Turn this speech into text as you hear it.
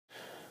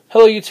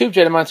Hello YouTube,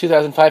 Jedamon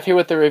 2005 here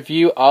with a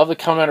review of the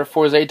Kamen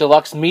Fourze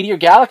Deluxe Meteor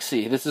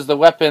Galaxy. This is the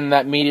weapon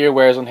that Meteor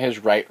wears on his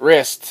right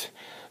wrist.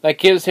 That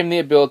gives him the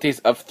abilities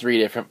of 3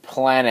 different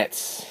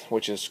planets,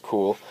 which is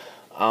cool.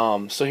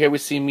 So here we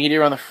see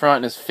Meteor on the front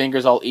and his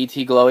fingers all ET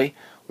glowy.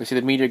 We see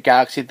the Meteor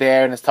Galaxy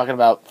there and it's talking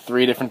about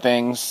 3 different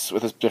things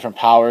with his different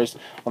powers.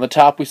 On the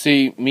top we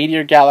see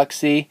Meteor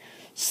Galaxy,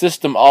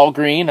 System all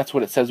green, that's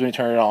what it says when you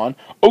turn it on.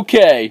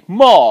 Okay,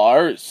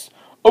 Mars!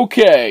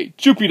 Okay,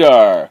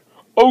 Jupiter!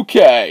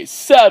 Okay,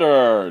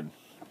 Saturn!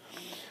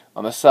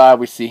 On the side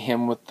we see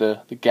him with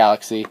the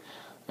galaxy,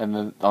 and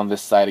then on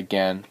this side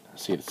again,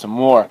 see it some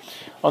more.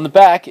 On the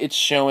back it's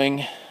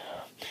showing,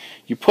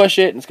 you push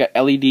it and it's got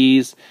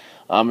LEDs.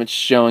 It's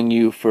showing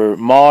you for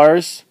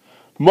Mars,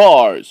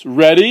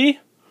 ready?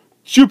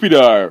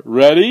 Jupiter,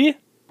 ready?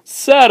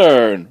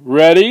 Saturn,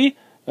 ready?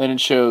 And it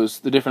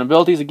shows the different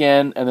abilities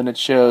again, and then it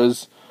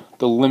shows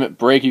the limit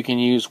break you can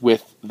use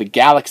with the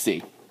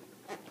galaxy.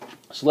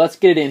 So let's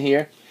get it in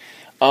here.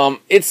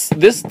 It's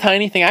this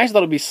tiny thing. I actually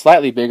thought it would be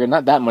slightly bigger,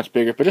 not that much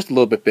bigger, but just a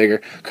little bit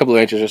bigger, a couple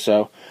of inches or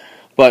so.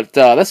 But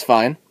that's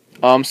fine.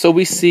 So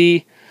we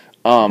see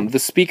the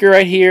speaker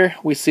right here.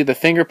 We see the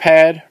finger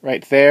pad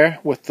right there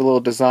with the little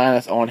design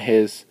that's on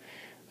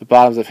the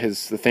bottoms of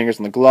the fingers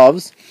and the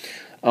gloves.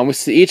 We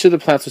see each of the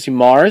planets. We see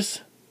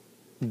Mars,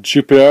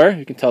 Jupiter,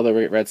 you can tell the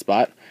red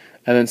spot,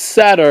 and then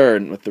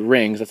Saturn with the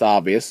rings. That's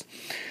obvious.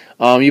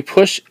 You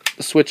push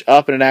the switch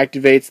up and it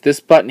activates this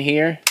button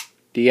here.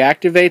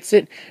 Deactivates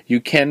it. You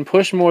can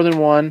push more than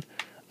one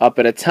up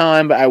at a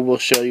time, but I will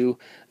show you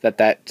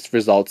that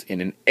results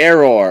in an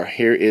error.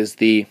 Here is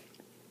the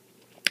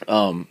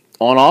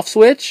on-off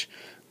switch.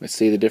 Let's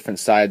see the different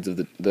sides of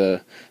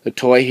the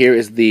toy. Here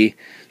is the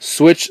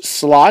switch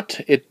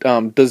slot. It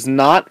does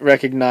not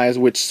recognize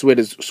which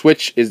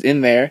switch is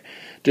in there,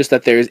 just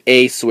that there is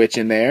a switch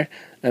in there.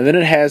 And then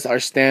it has our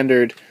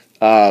standard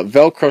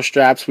Velcro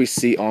straps we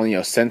see on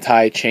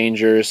Sentai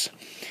changers,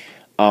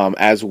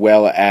 as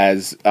well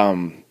as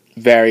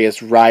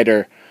various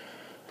rider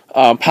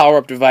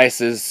power-up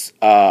devices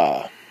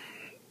that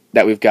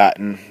we've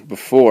gotten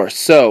before.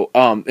 So,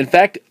 in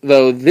fact,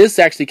 though, this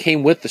actually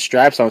came with the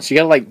straps on, so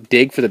you gotta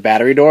dig for the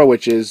battery door,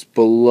 which is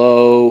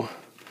below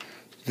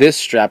this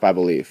strap, I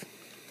believe.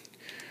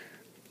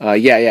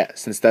 Yeah,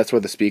 since that's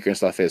where the speaker and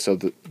stuff is. So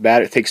the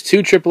battery, it takes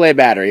 2 AAA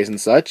batteries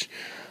and such.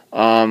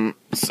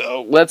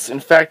 So let's, in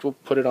fact, we'll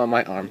put it on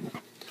my arm.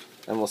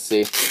 And we'll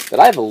see that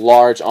I have a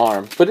large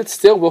arm, but it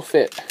still will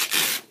fit.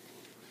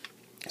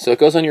 So it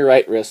goes on your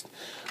right wrist,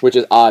 which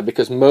is odd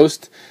because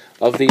most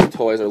of these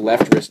toys are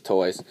left wrist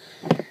toys.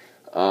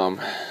 But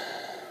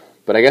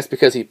I guess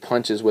because he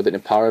punches with it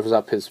and powers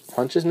up his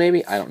punches,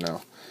 maybe? I don't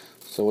know.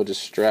 So we'll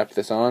just strap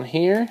this on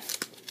here.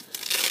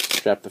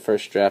 Strap the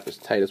first strap as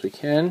tight as we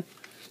can.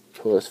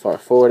 Pull as far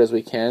forward as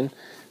we can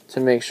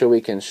to make sure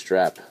we can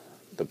strap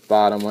the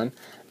bottom one.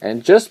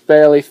 And just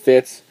barely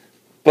fits.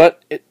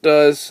 But it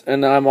does,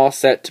 and I'm all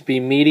set to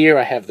be Meteor.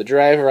 I have the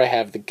driver, I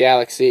have the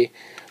galaxy.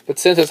 But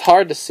since it's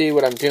hard to see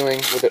what I'm doing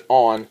with it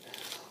on,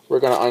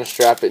 we're going to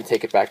unstrap it and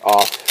take it back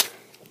off.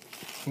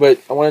 But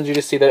I wanted you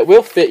to see that it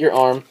will fit your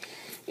arm,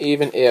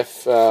 even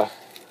if it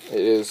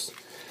is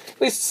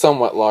at least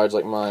somewhat large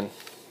like mine.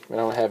 I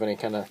don't have any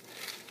kind of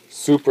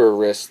super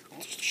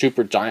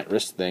giant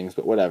wrist things,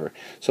 but whatever.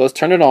 So let's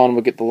turn it on,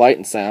 we'll get the light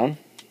and sound.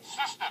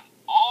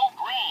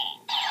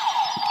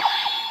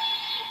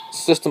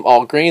 System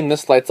all green.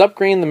 This lights up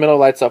green, the middle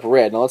lights up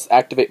red. Now let's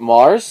activate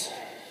Mars.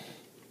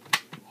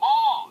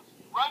 Mars,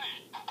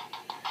 ready.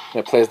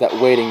 And it plays that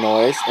waiting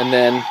noise, and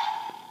then okay,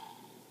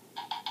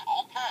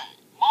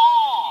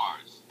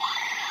 Mars.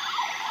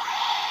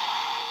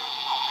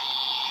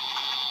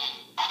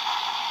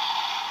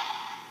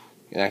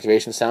 an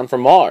activation sound for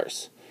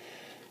Mars.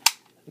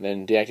 And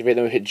then deactivate,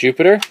 then we hit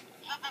Jupiter. Jupiter,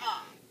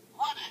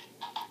 ready.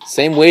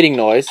 Same waiting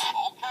noise.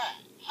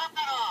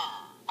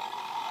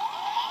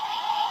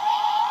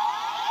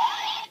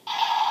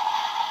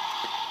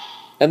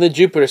 And the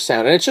Jupiter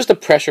sound, and it's just a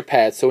pressure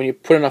pad, so when you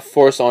put enough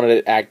force on it,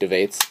 it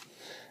activates.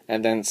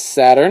 And then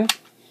Saturn. Saturn,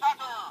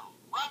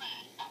 ready.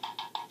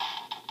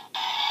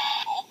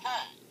 Okay,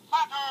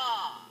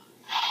 Saturn.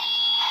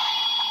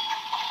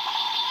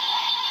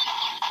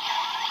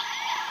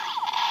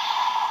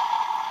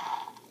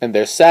 And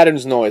there's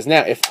Saturn's noise.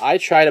 Now, if I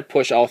try to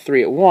push all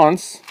 3 at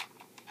once,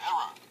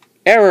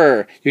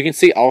 error. You can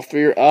see all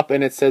 3 are up,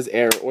 and it says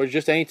error, or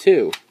just any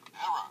 2.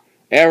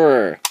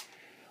 Error.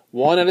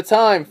 One at a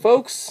time,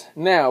 folks.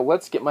 Now,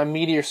 let's get my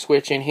Meteor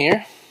switch in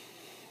here,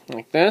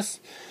 like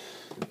this,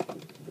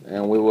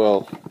 and we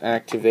will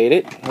activate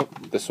it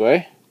this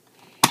way.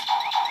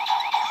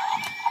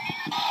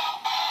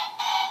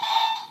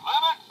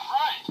 Limit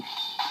break.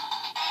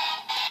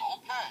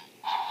 Okay.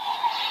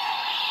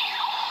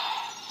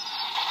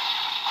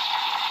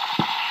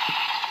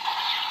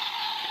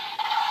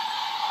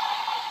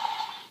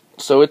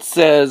 So it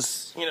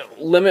says,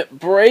 limit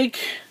break.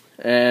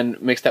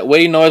 And makes that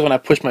waiting noise when I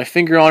push my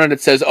finger on it. It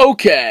says,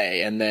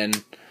 okay, and then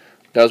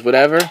does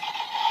whatever.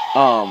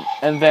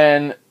 And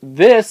then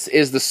this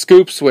is the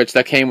scoop switch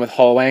that came with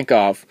Hall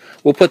Wankoff.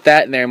 We'll put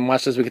that in there and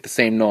watch as we get the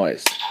same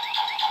noise.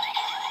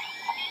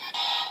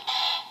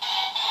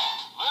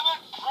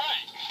 Limit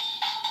break.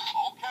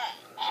 Okay.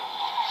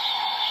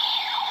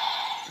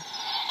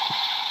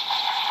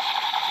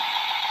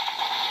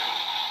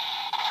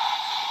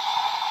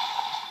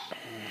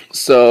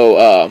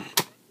 So,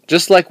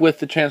 just like with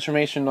the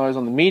transformation noise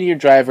on the Meteor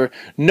driver,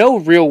 no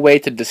real way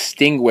to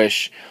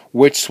distinguish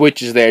which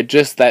switch is there,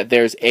 just that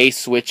there's a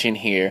switch in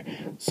here.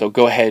 So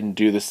go ahead and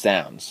do the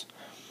sounds.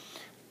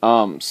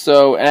 And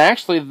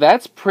actually,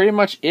 that's pretty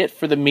much it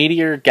for the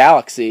Meteor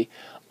Galaxy.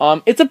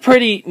 It's a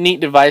pretty neat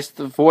device.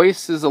 The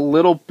voice is a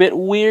little bit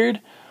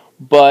weird,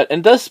 but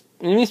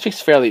he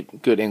speaks fairly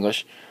good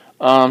English.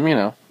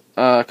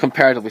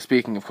 Comparatively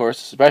speaking, of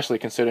course, especially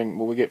considering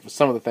what we get for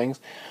some of the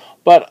things.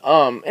 But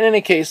in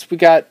any case,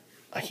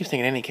 I keep saying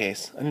in any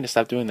case. I need to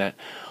stop doing that.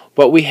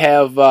 But we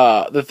have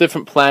the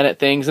different planet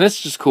things, and it's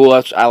just cool.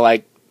 I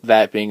like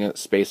that, being a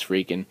space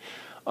freak. And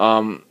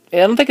I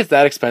don't think it's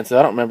that expensive.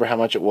 I don't remember how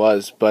much it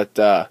was. But,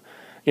 there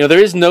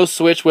is no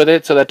Switch with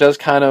it, so that does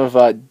kind of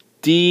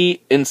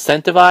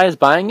de-incentivize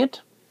buying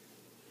it.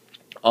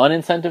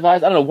 Unincentivized? I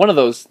don't know, one of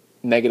those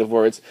negative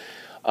words.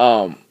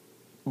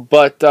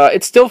 But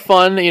it's still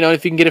fun.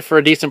 If you can get it for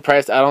a decent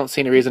price, I don't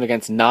see any reason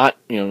against not.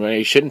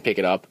 You shouldn't pick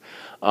it up.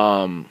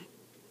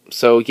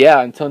 So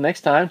yeah, until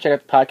next time, check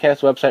out the podcast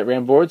website,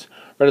 Ramboards,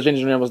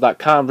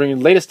 RedRangersRambles.com, bringing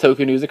the latest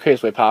Toku news the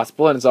craziest way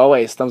possible. And as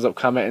always, thumbs up,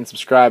 comment, and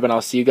subscribe, and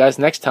I'll see you guys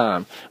next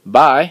time.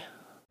 Bye!